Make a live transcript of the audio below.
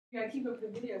You gotta keep up the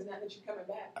videos now that you're coming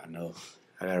back. I know.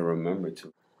 I gotta remember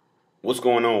to. What's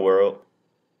going on, world?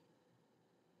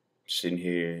 Sitting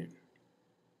here,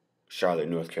 Charlotte,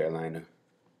 North Carolina.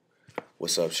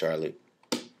 What's up, Charlotte?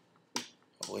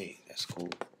 Oh wait, that's cool.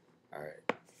 All right.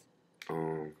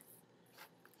 I'm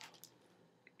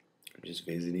just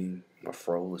visiting. My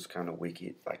fro is kind of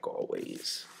wicked, like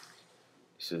always.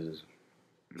 This is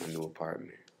my new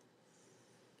apartment.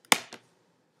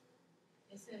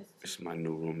 This is my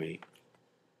new roommate.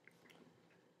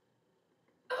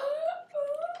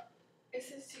 It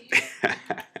says to you.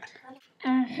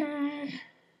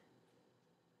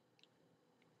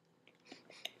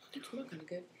 You smell kind of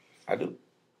good. I do.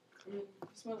 You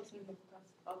smell the same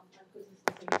all the time because it's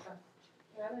the same time.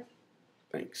 Yeah, I like it.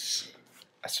 Thanks.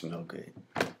 I smell good.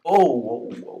 Oh,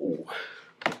 whoa, whoa.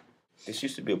 This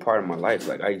used to be a part of my life.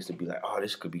 Like, I used to be like, oh,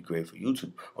 this could be great for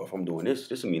YouTube. Or if I'm doing this,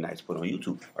 this would be nice to put on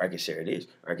YouTube. Or I can share this.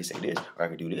 Or I can say this. Or I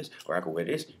can do this. Or I can wear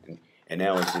this. And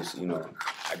now it's just, you know,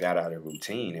 I got out of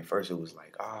routine. At first it was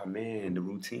like, oh, man, the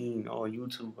routine. Oh,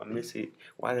 YouTube, I miss it.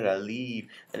 Why did I leave?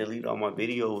 I deleted all my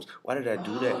videos. Why did I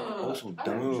do that? It was so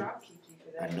dumb.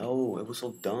 I know. It was so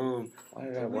dumb. Why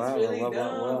did I?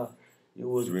 Why? It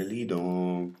was really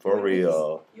dumb. For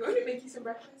real. You want me to make you some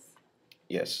breakfast?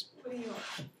 Yes. What do you want?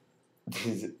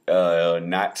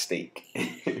 Not steak.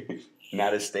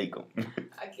 Not a steak-um.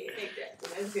 I can't make that, so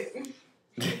that's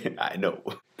good. I know.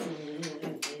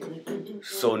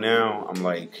 So now I'm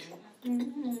like,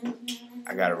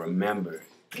 I gotta remember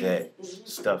that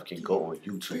stuff can go on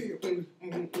YouTube.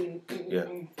 Yeah.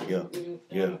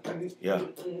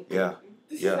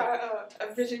 This is our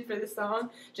vision for the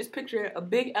song. Just picture a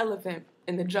big elephant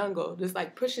in the jungle, just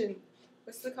like pushing,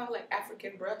 what's it called, like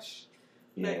African brush.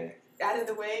 Yeah. Like, out of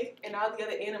the way, and all the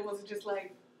other animals are just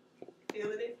like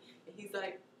feeling it. And he's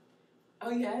like, "Oh,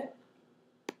 you had it?"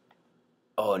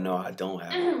 Oh no, I don't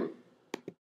have it.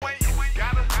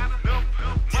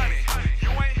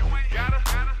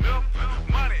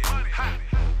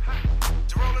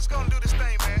 Let's go and do this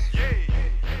thing, man. Yeah.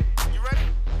 You ready?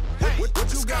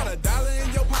 What you got, $1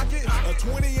 in your pocket, a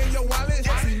 20 in your wallet?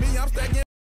 See me, I'm stacking